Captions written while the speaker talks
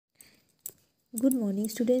Good morning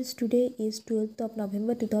students. Today is 12th of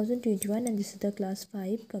November 2021 and this is the class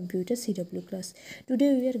 5 computer CW class.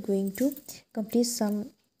 Today we are going to complete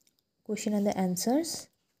some question and the answers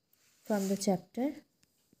from the chapter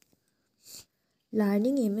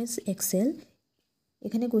Learning MS Excel.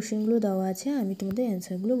 এখানে কোশ্চেনগুলো দেওয়া আছে, আমি তোমাদের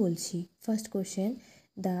অ্যান্সারগুলো বলছি। First question,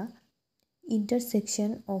 the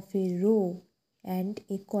intersection of a row and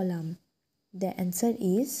a column. The answer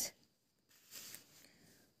is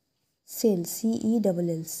cell,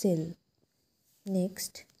 cell, cell.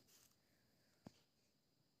 Next,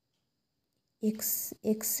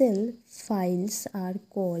 Excel files are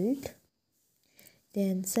called. The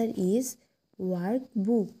answer is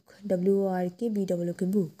workbook, workbook,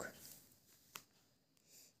 book.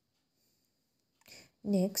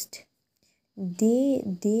 Next,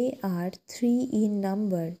 they are 3 in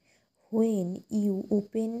number when you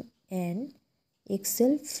open an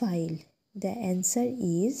Excel file. The answer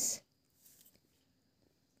is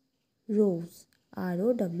rows,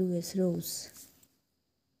 rows, rows.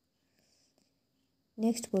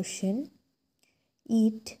 Next question,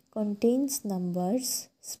 it contains numbers,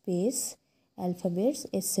 space, alphabets,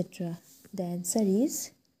 etc. The answer is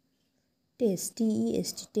test,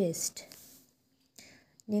 test, test.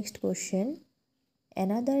 Next question,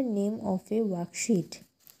 another name of a worksheet.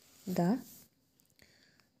 The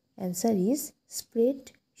answer is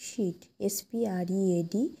spreadsheet,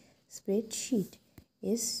 SPREAD, spreadsheet,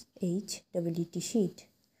 SHEET.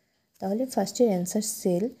 তাহলে ফার্স্টের answer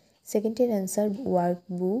sell, সেকেন্ডের answer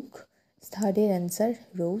workbook, থার্ডের answer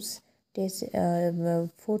rose,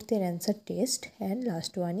 fourth answer test, and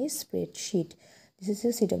last one is spreadsheet. This is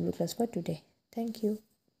your CW class for today. Thank you.